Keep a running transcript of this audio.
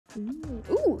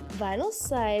Ooh, vinyl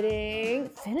siding,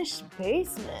 finished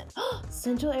basement,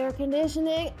 central air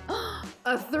conditioning,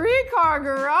 a 3-car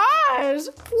garage.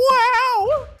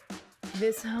 Wow!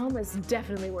 This home is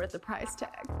definitely worth the price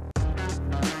tag.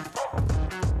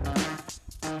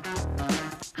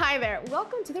 Hi there,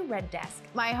 welcome to the Red Desk,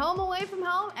 my home away from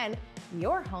home and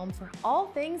your home for all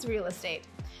things real estate.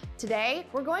 Today,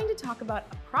 we're going to talk about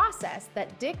a process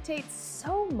that dictates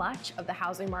so much of the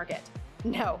housing market.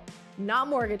 No, not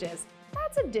mortgages.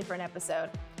 That's a different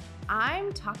episode.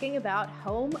 I'm talking about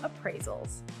home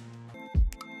appraisals.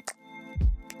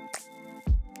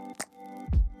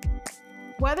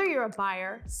 Whether you're a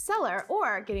buyer, seller,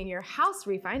 or getting your house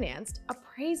refinanced,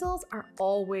 appraisals are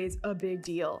always a big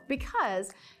deal because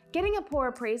getting a poor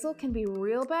appraisal can be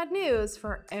real bad news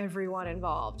for everyone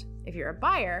involved. If you're a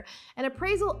buyer, an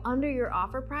appraisal under your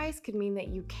offer price could mean that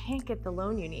you can't get the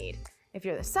loan you need. If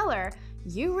you're the seller,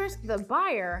 you risk the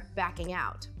buyer backing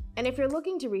out. And if you're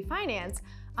looking to refinance,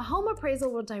 a home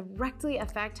appraisal will directly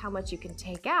affect how much you can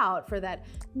take out for that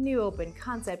new open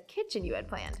concept kitchen you had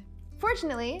planned.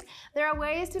 Fortunately, there are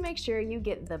ways to make sure you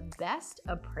get the best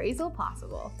appraisal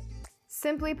possible.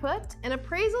 Simply put, an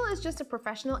appraisal is just a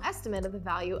professional estimate of the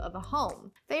value of a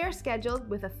home. They are scheduled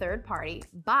with a third party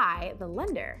by the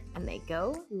lender, and they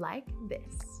go like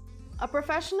this. A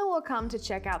professional will come to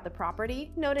check out the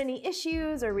property, note any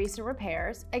issues or recent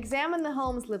repairs, examine the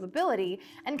home's livability,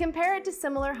 and compare it to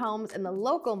similar homes in the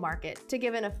local market to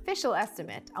give an official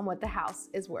estimate on what the house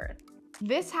is worth.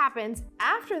 This happens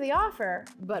after the offer,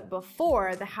 but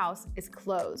before the house is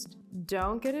closed.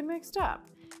 Don't get it mixed up.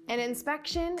 An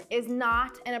inspection is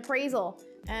not an appraisal,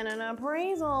 and an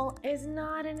appraisal is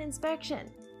not an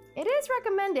inspection. It is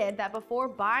recommended that before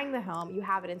buying the home, you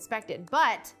have it inspected,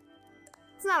 but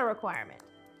it's not a requirement.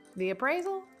 The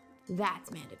appraisal, that's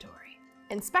mandatory.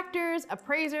 Inspectors,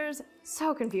 appraisers,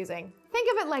 so confusing. Think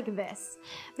of it like this.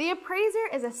 The appraiser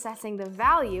is assessing the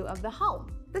value of the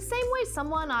home, the same way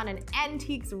someone on an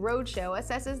antiques roadshow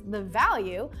assesses the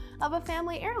value of a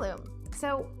family heirloom.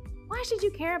 So why should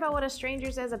you care about what a stranger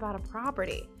says about a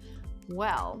property?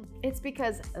 Well, it's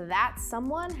because that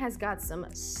someone has got some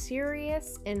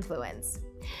serious influence.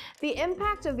 The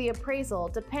impact of the appraisal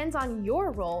depends on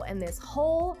your role in this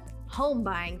whole home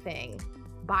buying thing.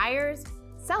 Buyers,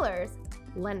 sellers,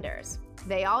 lenders.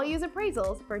 They all use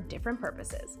appraisals for different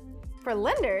purposes. For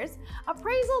lenders,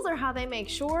 appraisals are how they make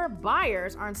sure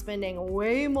buyers aren't spending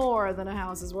way more than a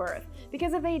house is worth.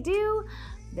 Because if they do,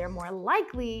 they're more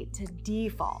likely to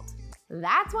default.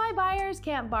 That's why buyers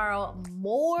can't borrow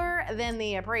more than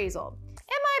the appraisal.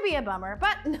 It might be a bummer,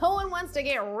 but no one wants to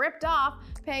get ripped off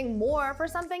paying more for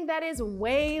something that is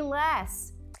way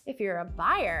less. If you're a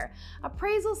buyer,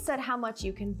 appraisals set how much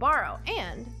you can borrow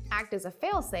and act as a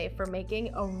failsafe for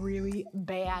making a really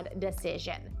bad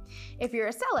decision. If you're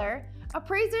a seller,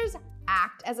 appraisers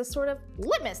act as a sort of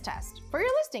litmus test for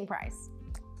your listing price.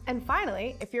 And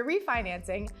finally, if you're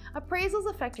refinancing, appraisals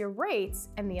affect your rates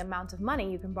and the amount of money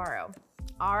you can borrow.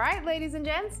 All right, ladies and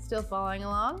gents, still following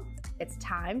along? It's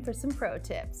time for some pro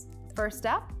tips. First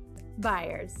up,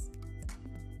 buyers.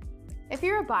 If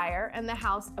you're a buyer and the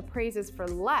house appraises for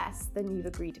less than you've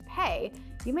agreed to pay,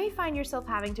 you may find yourself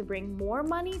having to bring more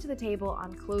money to the table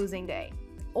on closing day.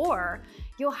 Or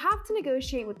you'll have to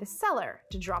negotiate with the seller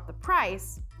to drop the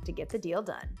price to get the deal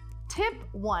done. Tip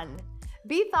 1.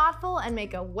 Be thoughtful and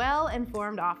make a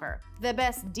well-informed offer. The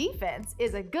best defense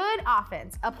is a good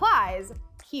offense. Applies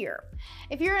here.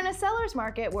 If you're in a seller's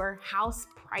market where house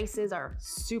prices are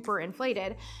super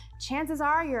inflated, chances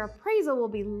are your appraisal will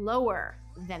be lower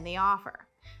than the offer.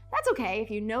 That's okay if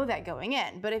you know that going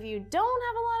in, but if you don't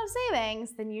have a lot of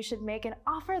savings, then you should make an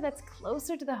offer that's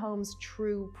closer to the home's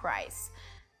true price.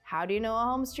 How do you know a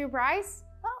home's true price?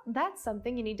 Well, that's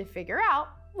something you need to figure out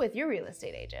with your real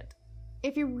estate agent.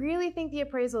 If you really think the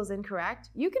appraisal is incorrect,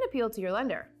 you can appeal to your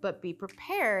lender, but be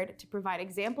prepared to provide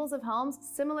examples of homes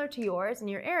similar to yours in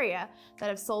your area that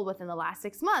have sold within the last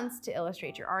 6 months to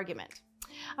illustrate your argument.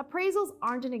 Appraisals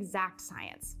aren't an exact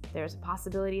science. There's a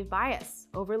possibility of bias,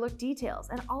 overlooked details,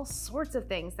 and all sorts of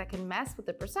things that can mess with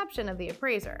the perception of the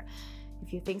appraiser.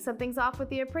 If you think something's off with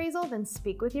the appraisal, then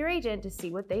speak with your agent to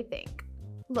see what they think.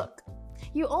 Look,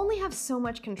 you only have so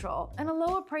much control, and a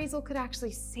low appraisal could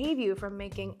actually save you from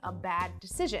making a bad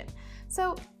decision.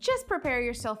 So just prepare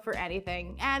yourself for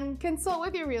anything and consult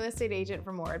with your real estate agent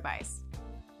for more advice.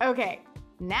 Okay,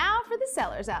 now for the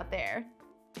sellers out there.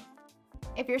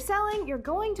 If you're selling, you're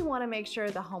going to want to make sure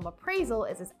the home appraisal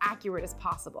is as accurate as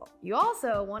possible. You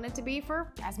also want it to be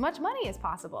for as much money as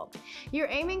possible. You're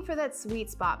aiming for that sweet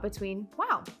spot between,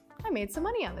 wow, I made some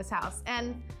money on this house,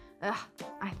 and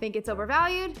I think it's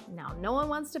overvalued, now no one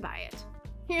wants to buy it.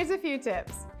 Here's a few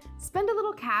tips. Spend a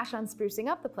little cash on sprucing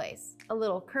up the place. A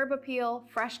little curb appeal,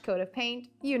 fresh coat of paint,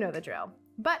 you know the drill.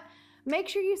 But make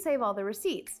sure you save all the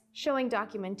receipts. Showing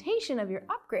documentation of your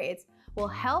upgrades will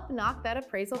help knock that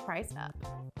appraisal price up.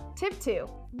 Tip 2.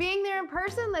 Being there in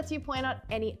person lets you point out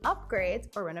any upgrades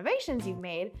or renovations you've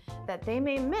made that they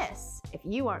may miss if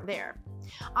you aren't there.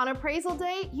 On appraisal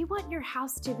day, you want your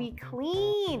house to be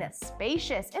clean,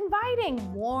 spacious,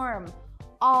 inviting, warm,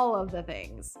 all of the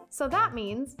things. So that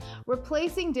means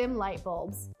replacing dim light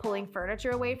bulbs, pulling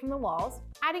furniture away from the walls,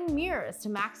 adding mirrors to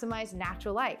maximize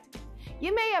natural light.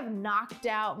 You may have knocked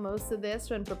out most of this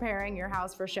when preparing your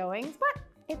house for showings, but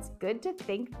it's good to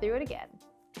think through it again.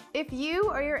 If you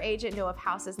or your agent know of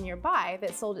houses nearby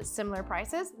that sold at similar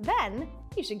prices, then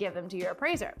you should give them to your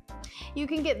appraiser. You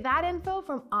can get that info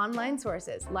from online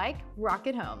sources like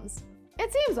Rocket Homes.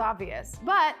 It seems obvious,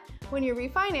 but when you're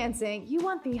refinancing, you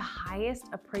want the highest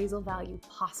appraisal value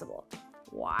possible.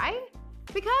 Why?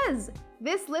 Because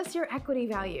this lists your equity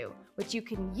value, which you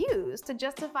can use to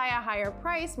justify a higher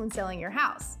price when selling your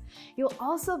house. You'll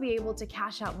also be able to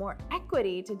cash out more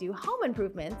equity to do home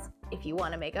improvements if you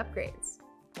want to make upgrades.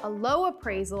 A low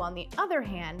appraisal, on the other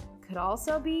hand, could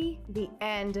also be the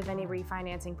end of any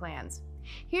refinancing plans.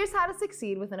 Here's how to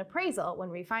succeed with an appraisal when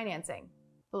refinancing.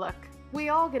 Look, we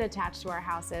all get attached to our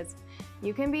houses.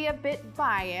 You can be a bit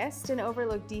biased and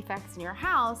overlook defects in your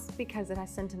house because it has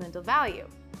sentimental value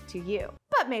to you.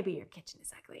 But maybe your kitchen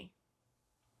is ugly.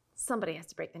 Somebody has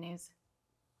to break the news.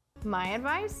 My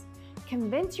advice?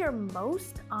 Convince your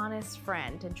most honest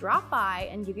friend to drop by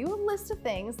and give you a list of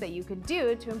things that you could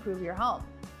do to improve your home.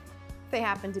 If they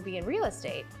happen to be in real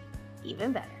estate,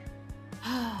 even better.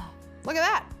 Look at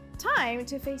that! Time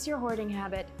to face your hoarding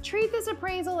habit. Treat this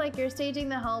appraisal like you're staging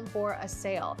the home for a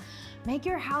sale. Make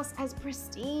your house as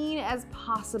pristine as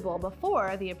possible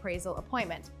before the appraisal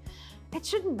appointment. It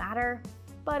shouldn't matter,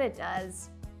 but it does.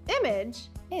 Image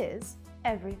is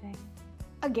everything.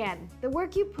 Again, the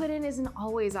work you put in isn't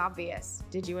always obvious.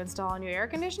 Did you install a new air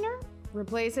conditioner?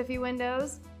 Replace a few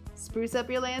windows? Spruce up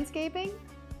your landscaping?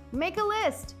 Make a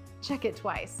list, check it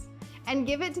twice, and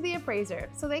give it to the appraiser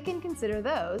so they can consider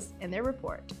those in their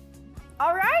report.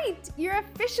 All right, you're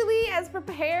officially as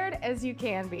prepared as you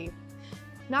can be.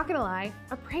 Not gonna lie,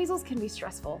 appraisals can be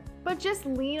stressful, but just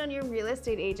lean on your real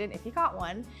estate agent if you got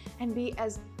one and be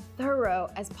as thorough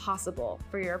as possible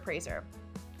for your appraiser.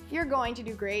 You're going to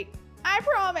do great, I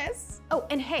promise. Oh,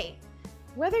 and hey,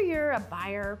 whether you're a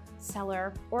buyer,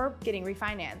 seller, or getting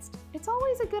refinanced, it's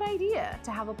always a good idea to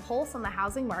have a pulse on the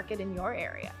housing market in your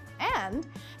area. And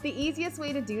the easiest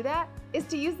way to do that is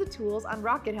to use the tools on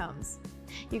Rocket Homes.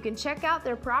 You can check out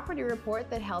their property report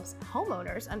that helps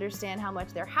homeowners understand how much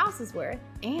their house is worth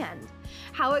and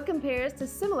how it compares to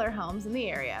similar homes in the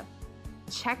area.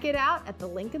 Check it out at the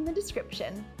link in the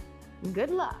description. Good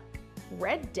luck.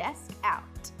 Red Desk out.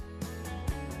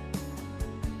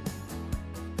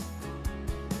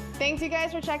 Thanks you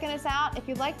guys for checking us out. If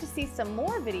you'd like to see some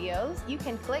more videos, you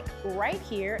can click right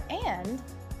here and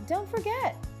don't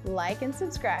forget, like and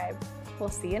subscribe. We'll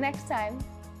see you next time.